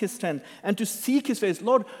ask His strength, and to seek His face.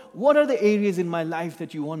 Lord, what are the areas in my life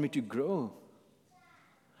that you want me to grow?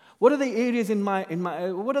 What are the areas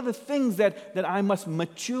what are the things that I must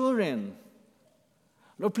mature in?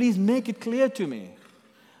 Lord, please make it clear to me.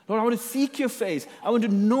 Lord, I want to seek your face. I want to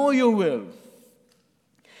know your will.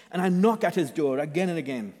 And I knock at His door again and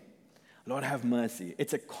again. Lord, have mercy.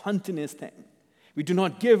 It's a continuous thing. We do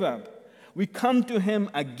not give up. We come to Him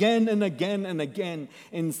again and again and again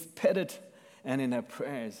in spirit and in our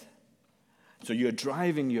prayers. So you're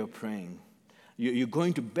driving, you're praying. You're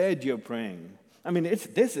going to bed, you're praying. I mean,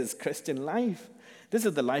 this is Christian life. This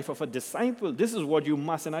is the life of a disciple. This is what you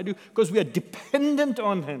must and I do because we are dependent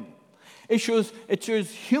on Him. It shows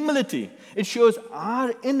humility. It shows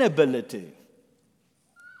our inability.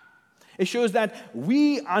 It shows that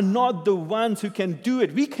we are not the ones who can do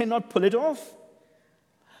it. We cannot pull it off.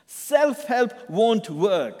 Self-help won't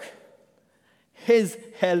work. His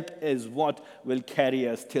help is what will carry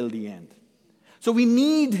us till the end. So we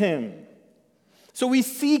need Him. So we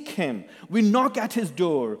seek Him. We knock at His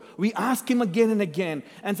door. We ask Him again and again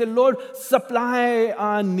and say, Lord, supply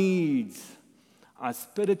our needs, our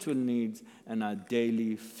spiritual needs and our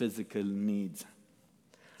daily physical needs.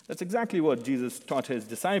 That's exactly what Jesus taught His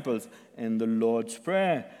disciples in the Lord's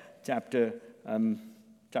Prayer, chapter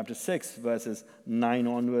 6, verses 9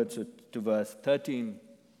 onwards to verse 13.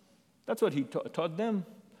 That's what He taught them,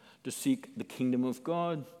 to seek the kingdom of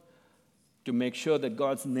God, to make sure that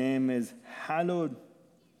God's name is hallowed,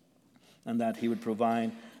 and that He would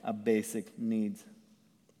provide our basic needs.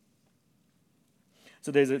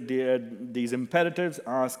 So there's these imperatives,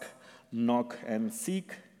 ask, knock, and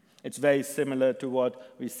seek. It's very similar to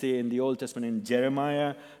what we see in the Old Testament in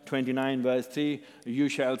Jeremiah 29, verse 3. You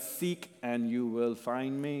shall seek and you will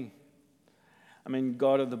find me. I mean,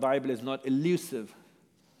 God of the Bible is not elusive.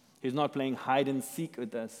 He's not playing hide and seek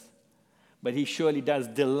with us. But He surely does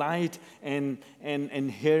delight in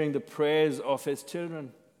hearing the prayers of His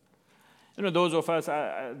children. You know, those of us,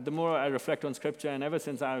 the more I reflect on Scripture, and ever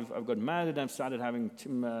since I've got married and I've started having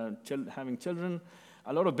children,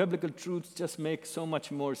 a lot of biblical truths just make so much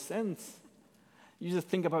more sense. You just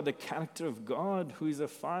think about the character of God, who is a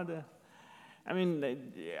father. I mean,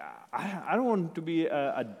 I don't want to be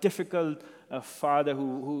a difficult father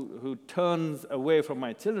who turns away from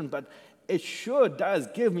my children, but it sure does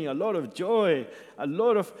give me a lot of joy, a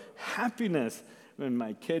lot of happiness when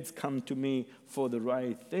my kids come to me for the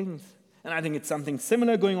right things. And I think it's something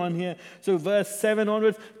similar going on here. So verse 7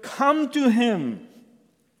 onwards, come to Him.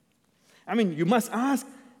 I mean, you must ask,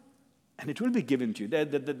 and it will be given to you.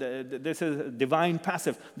 This is a divine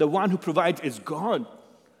passive. The one who provides is God.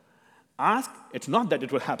 Ask. It's not that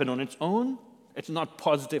it will happen on its own. It's not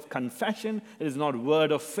positive confession. It is not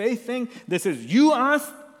word of faith thing. This is you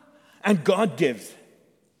ask, and God gives.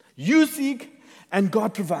 You seek, and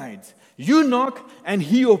God provides. You knock, and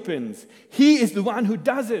He opens. He is the one who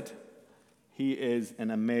does it. He is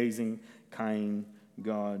an amazing, kind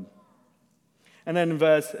God. And then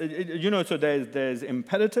verse, so there's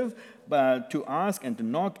imperative to ask and to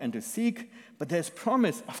knock and to seek, but there's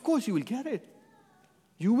promise. Of course you will get it.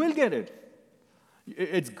 You will get it.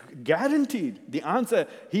 It's guaranteed. The answer,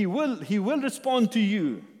 He will respond to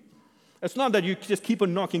you. It's not that you just keep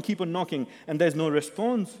on knocking, and there's no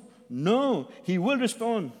response. No, He will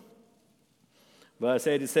respond. Verse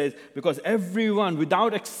 8, it says, because everyone,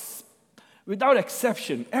 without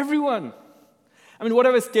exception, everyone, I mean,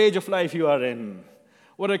 whatever stage of life you are in,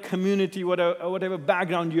 whatever community, whatever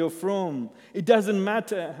background you're from, it doesn't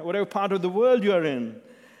matter, whatever part of the world you are in.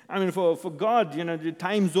 I mean, for God, the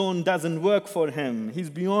time zone doesn't work for him. He's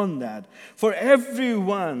beyond that. For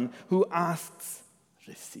everyone who asks,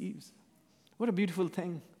 receives. What a beautiful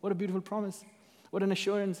thing. What a beautiful promise. What an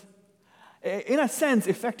assurance. In a sense,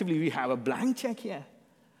 effectively, we have a blank check here.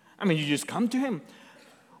 I mean, you just come to him.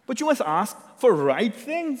 But you must ask for right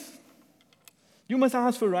things. You must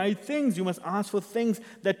ask for right things. You must ask for things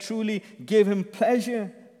that truly give him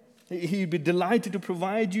pleasure. He'd be delighted to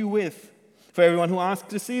provide you with. For everyone who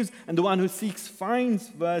asks receives, and the one who seeks finds.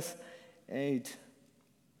 Verse 8.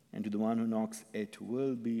 And to the one who knocks, it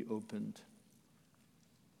will be opened.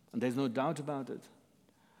 And there's no doubt about it.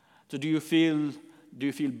 So do you feel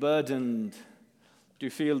burdened? Do you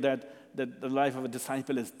feel that the life of a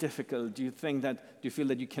disciple is difficult? Do you feel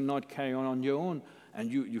that you cannot carry on your own?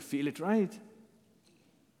 And you feel it right?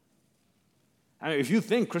 I mean, if you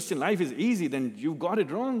think Christian life is easy, then you've got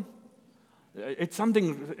it wrong. It's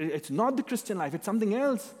not the Christian life, it's something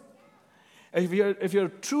else. If you're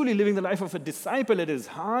truly living the life of a disciple, it is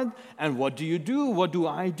hard. And what do you do? What do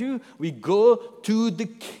I do? We go to the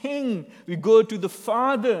King. We go to the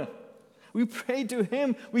Father. We pray to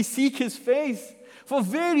him. We seek his face for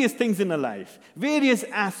various things in our life, various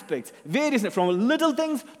aspects, from little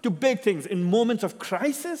things to big things, in moments of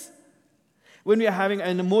crisis, when we are having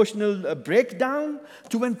an emotional breakdown,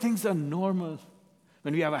 to when things are normal,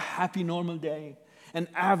 when we have a happy, normal day, an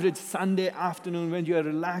average Sunday afternoon when you are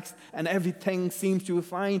relaxed and everything seems to be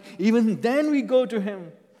fine. Even then we go to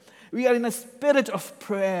him. We are in a spirit of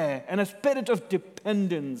prayer and a spirit of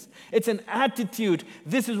dependence. It's an attitude.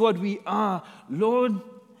 This is what we are. Lord,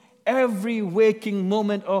 every waking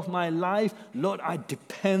moment of my life, Lord, I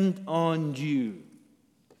depend on you.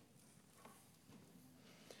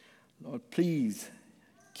 Lord, please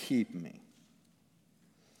keep me.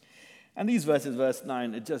 And these verses, verse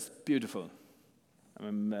 9, it's just beautiful.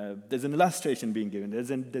 There's an illustration being given. There's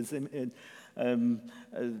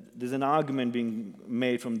an argument being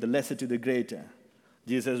made from the lesser to the greater.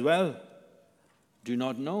 Jesus says, well, do you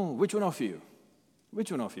not know? Which one of you?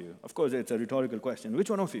 Which one of you? Of course, it's a rhetorical question. Which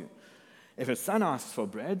one of you? If a son asks for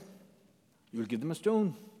bread, you'll give them a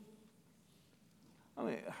stone. I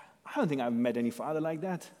mean, I don't think I've met any father like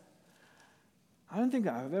that. I don't think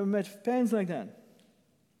I've ever met parents like that.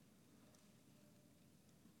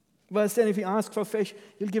 Verse 10, if he asks for fish,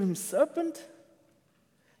 you'll give him serpent?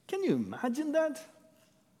 Can you imagine that?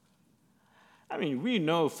 I mean, we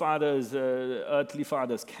know fathers, earthly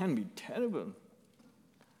fathers can be terrible.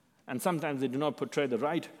 And sometimes they do not portray the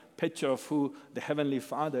right picture of who the Heavenly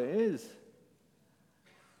Father is.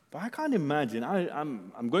 But I can't imagine.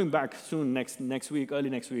 I'm going back soon, next week, early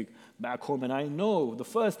next week, back home, and I know the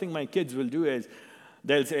first thing my kids will do is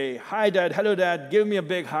they'll say, hi, Dad, hello, Dad, give me a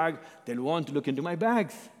big hug. They'll want to look into my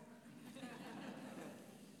bags.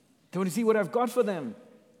 They want to see what I've got for them.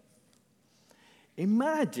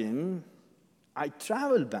 Imagine I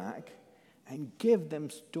travel back and give them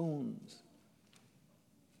stones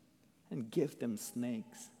and give them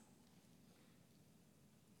snakes.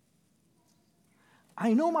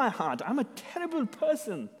 I know my heart. I'm a terrible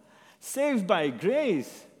person, saved by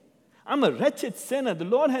grace. I'm a wretched sinner. The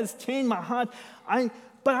Lord has changed my heart.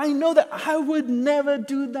 But I know that I would never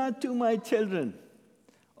do that to my children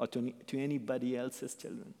or to anybody else's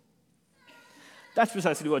children. That's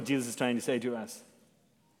precisely what Jesus is trying to say to us.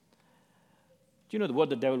 Do you know what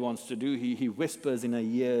the devil wants to do? He whispers in our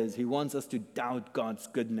ears. He wants us to doubt God's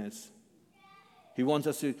goodness. He wants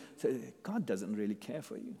us to say, God doesn't really care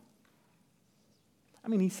for you. I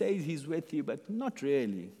mean, he says he's with you, but not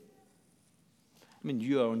really. I mean,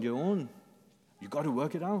 you are on your own. You've got to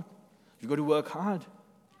work it out. You've got to work hard.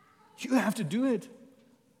 You have to do it.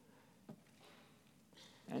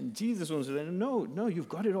 And Jesus wants to say, no, you've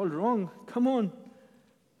got it all wrong. Come on.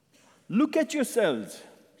 Look at yourselves,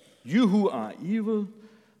 you who are evil.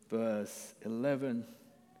 Verse 11.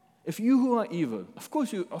 If you who are evil, of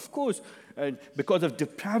course, because of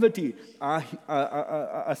depravity,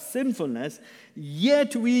 our sinfulness,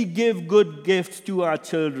 yet we give good gifts to our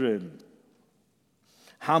children.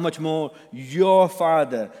 How much more your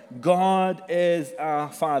Father, God is our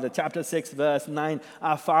Father. Chapter 6, verse 9,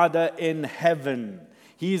 our Father in heaven.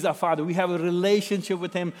 He is our Father. We have a relationship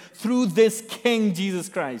with him through this King, Jesus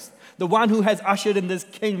Christ, the one who has ushered in this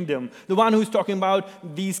kingdom, the one who's talking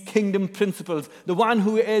about these kingdom principles, the one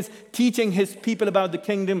who is teaching his people about the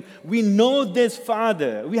kingdom. We know this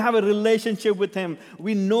Father. We have a relationship with him.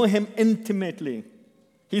 We know him intimately.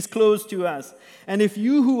 He's close to us. And if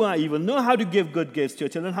you who are evil know how to give good gifts to your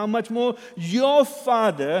children, how much more your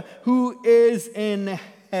Father who is in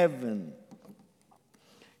heaven.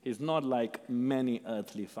 He's not like many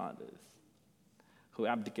earthly fathers who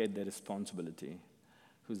abdicate their responsibility,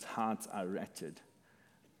 whose hearts are wretched,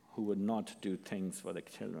 who would not do things for the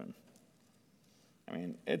children. I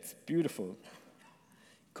mean, it's beautiful.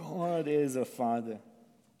 God is a Father,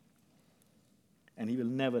 and He will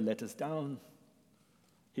never let us down.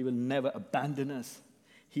 He will never abandon us.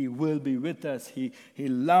 He will be with us. He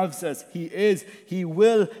loves us. He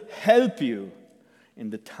will help you in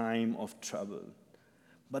the time of trouble.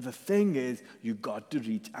 But the thing is, you've got to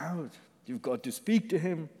reach out. You've got to speak to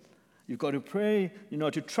Him. You've got to pray,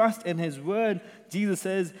 to trust in His word. Jesus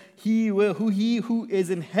says, He who is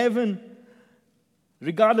in heaven,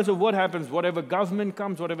 regardless of what happens, whatever government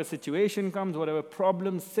comes, whatever situation comes, whatever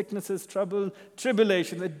problems, sicknesses, trouble,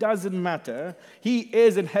 tribulation, it doesn't matter. He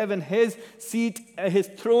is in heaven. His seat, His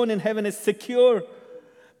throne in heaven is secure.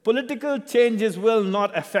 Political changes will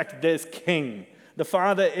not affect this King. The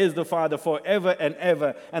Father is the Father forever and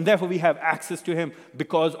ever, and therefore we have access to Him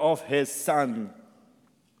because of His Son.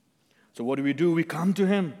 So what do? We come to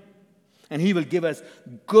Him, and He will give us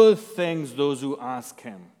good things, those who ask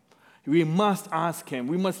Him. We must ask Him.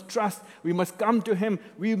 We must trust. We must come to Him.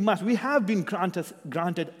 We have been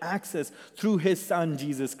granted access through His Son,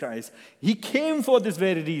 Jesus Christ. He came for this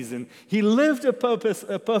very reason. He lived a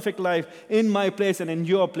perfect life in my place and in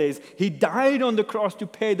your place. He died on the cross to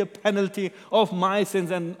pay the penalty of my sins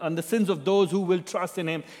and the sins of those who will trust in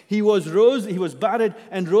Him. He was buried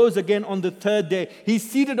and rose again on the third day. He's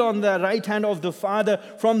seated on the right hand of the Father.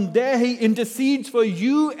 From there, He intercedes for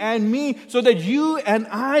you and me so that you and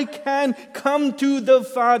I can come to the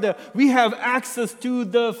Father. We have access to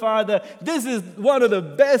the Father. This is one of the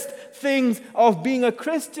best things of being a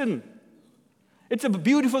Christian. It's a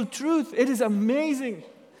beautiful truth. It is amazing.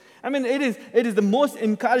 I mean, it is the most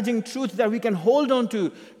encouraging truth that we can hold on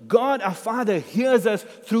to. God, our Father, hears us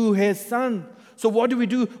through His Son. So what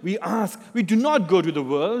do? We ask. We do not go to the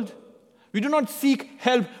world. We do not seek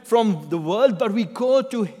help from the world, but we go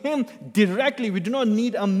to Him directly. We do not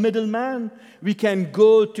need a middleman. We can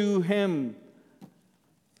go to Him.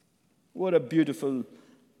 What a beautiful,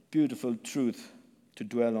 beautiful truth to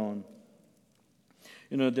dwell on.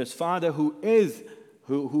 This Father who is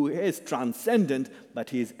transcendent,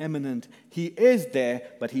 but He is immanent. He is there,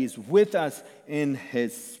 but He is with us in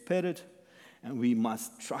His Spirit, and we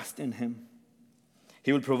must trust in Him.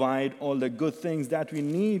 He will provide all the good things that we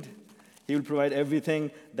need. He will provide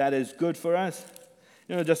everything that is good for us.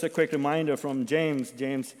 Just a quick reminder from James.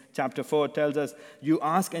 James chapter 4 tells us, you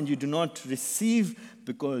ask and you do not receive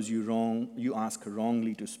because you ask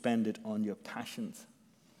wrongly to spend it on your passions.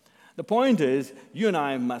 The point is, you and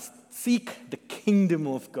I must seek the kingdom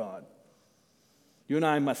of God. You and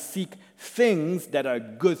I must seek things that are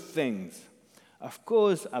good things. Of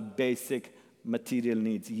course, our basic material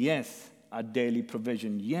needs, yes. Our daily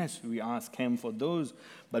provision, yes, we ask Him for those.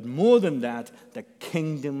 But more than that, the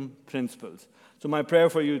kingdom principles. So my prayer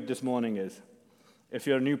for you this morning is, if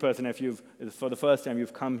you're a new person, if for the first time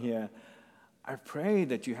you've come here, I pray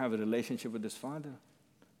that you have a relationship with this Father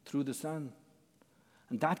through the Son.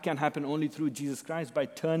 And that can happen only through Jesus Christ, by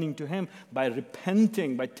turning to Him, by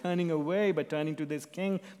repenting, by turning away, by turning to this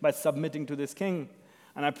King, by submitting to this King.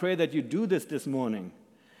 And I pray that you do this morning.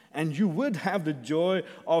 And you would have the joy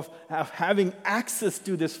of having access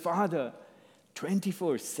to this Father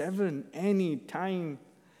 24/7, any time.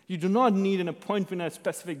 You do not need an appointment at a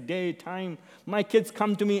specific day, time. My kids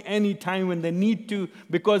come to me any time when they need to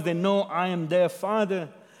because they know I am their Father.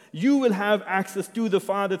 You will have access to the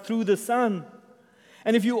Father through the Son.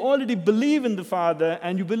 And if you already believe in the Father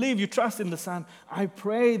and you trust in the Son, I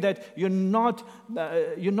pray that you're not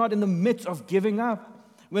in the midst of giving up.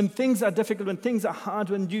 When things are difficult, when things are hard,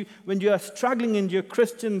 when you are struggling in your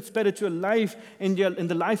Christian spiritual life, in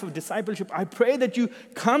the life of discipleship, I pray that you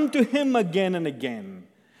come to Him again and again.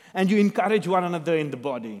 And you encourage one another in the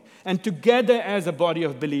body. And together as a body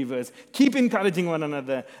of believers, keep encouraging one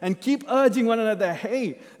another and keep urging one another,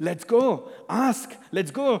 hey, let's go, ask,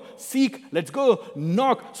 let's go, seek, let's go,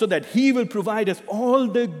 knock, so that He will provide us all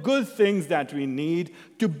the good things that we need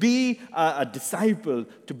to be a disciple,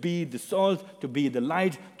 to be the salt, to be the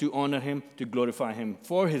light, to honor Him, to glorify Him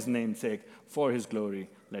for His name's sake, for His glory.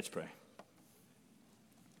 Let's pray.